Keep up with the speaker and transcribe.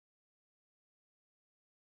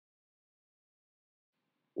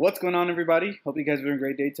What's going on, everybody? Hope you guys are having a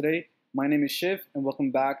great day today. My name is Shiv, and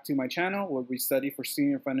welcome back to my channel where we study for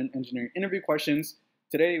senior front-end engineering interview questions.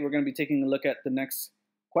 Today, we're going to be taking a look at the next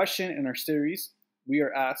question in our series. We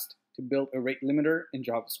are asked to build a rate limiter in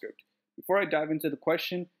JavaScript. Before I dive into the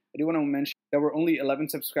question, I do want to mention that we're only 11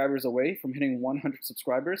 subscribers away from hitting 100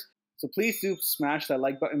 subscribers, so please do smash that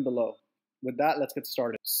like button below. With that, let's get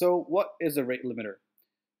started. So, what is a rate limiter?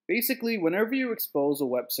 Basically, whenever you expose a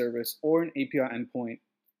web service or an API endpoint,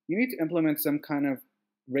 you need to implement some kind of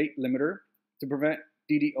rate limiter to prevent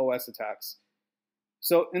DDoS attacks.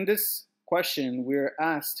 So in this question, we're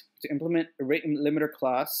asked to implement a rate limiter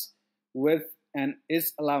class with an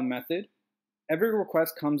isAllow method. Every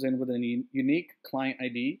request comes in with a unique client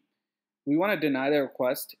ID. We want to deny the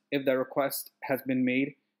request if the request has been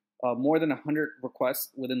made more than 100 requests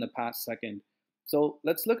within the past second. So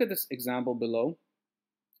let's look at this example below.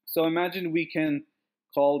 So imagine we can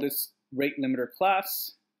call this rate limiter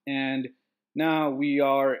class, and now we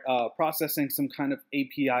are processing some kind of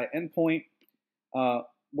API endpoint.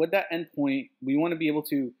 With that endpoint, we want to be able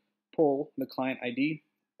to pull the client ID,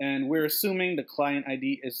 and we're assuming the client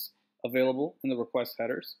ID is available in the request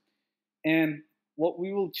headers. And what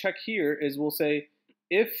we will check here is we'll say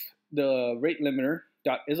if the rate limiter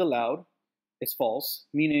 .isAllowed is false,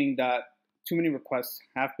 meaning that too many requests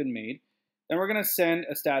have been made, then we're going to send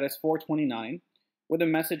a status 429 with a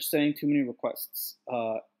message saying too many requests,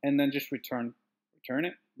 and then just return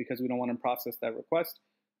it because we don't want to process that request.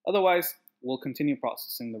 Otherwise, we'll continue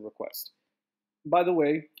processing the request. By the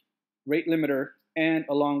way, rate limiter and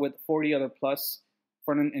along with 40 other plus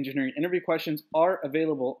front-end engineering interview questions are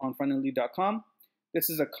available on frontendlead.com. This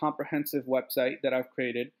is a comprehensive website that I've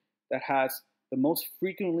created that has the most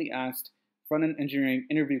frequently asked front-end engineering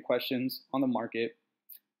interview questions on the market,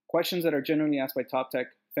 questions that are generally asked by top tech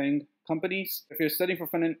FANG companies. If you're studying for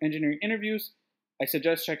front-end engineering interviews, I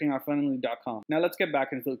suggest checking out frontendlead.com. Now let's get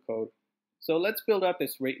back into the code. So let's build up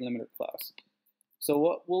this rate limiter class. So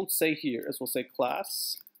what we'll say here is we'll say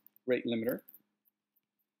class rate limiter,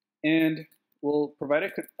 and we'll provide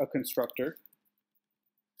a constructor.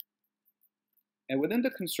 And within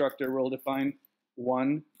the constructor, we'll define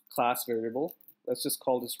one class variable. Let's just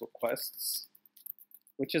call this requests,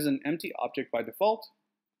 which is an empty object by default.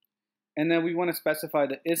 And then we want to specify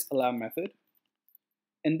the isAllow method.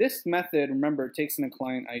 And this method, remember, takes in a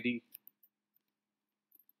client ID.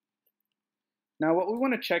 Now what we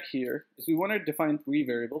want to check here is we want to define three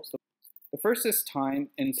variables. The first is time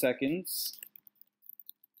in seconds,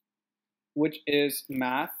 which is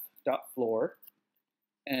math.floor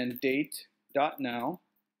and date.now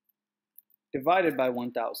divided by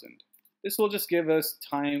 1000. This will just give us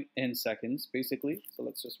time in seconds, basically. So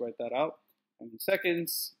let's just write that out. In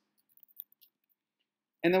seconds.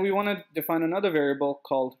 And then we want to define another variable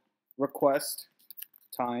called request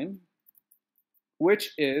time,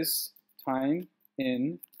 which is time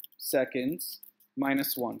in seconds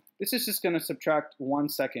minus 1. This is just going to subtract 1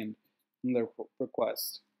 second from the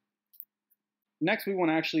request. Next, we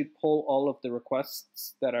want to actually pull all of the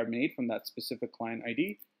requests that are made from that specific client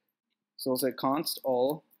ID. So we'll say const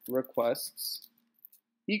all requests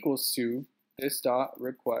equals to this dot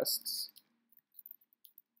requests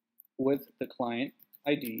with the client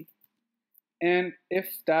ID, and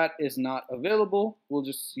if that is not available, we'll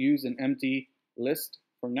just use an empty list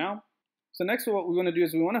for now. So next, what we want to do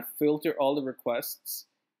is we want to filter all the requests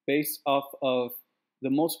based off of the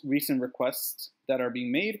most recent requests that are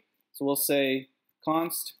being made. So we'll say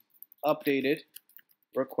const updated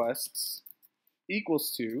requests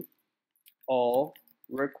equals to all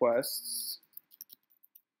requests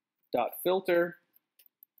dot filter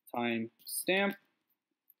timestamp.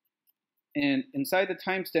 And inside the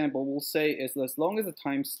timestamp, what we'll say is as long as the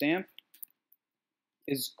timestamp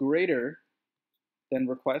is greater than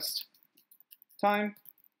request time,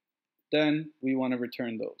 then we want to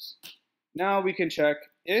return those. Now we can check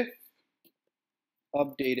if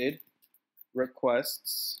updated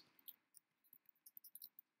requests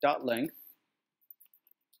dot length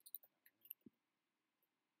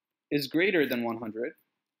is greater than 100,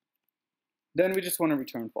 then we just want to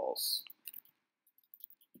return false.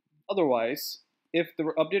 Otherwise, if the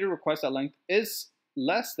updated request length is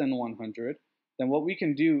less than 100, then what we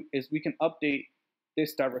can do is we can update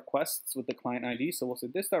this.requests with the client ID. So we'll say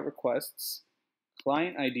this.requests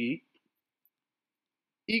client ID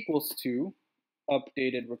equals to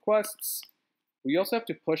updated requests. We also have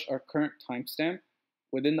to push our current timestamp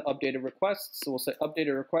within the updated requests. So we'll say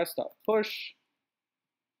updated request.push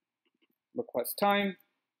request time.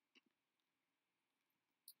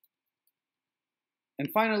 And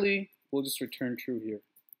finally, we'll just return true here.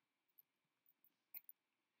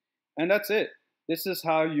 And that's it. This is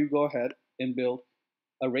how you go ahead and build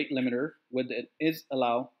a rate limiter with an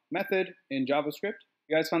isAllow method in JavaScript. If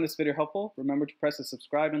you guys found this video helpful, remember to press the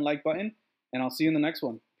subscribe and like button, and I'll see you in the next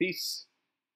one. Peace.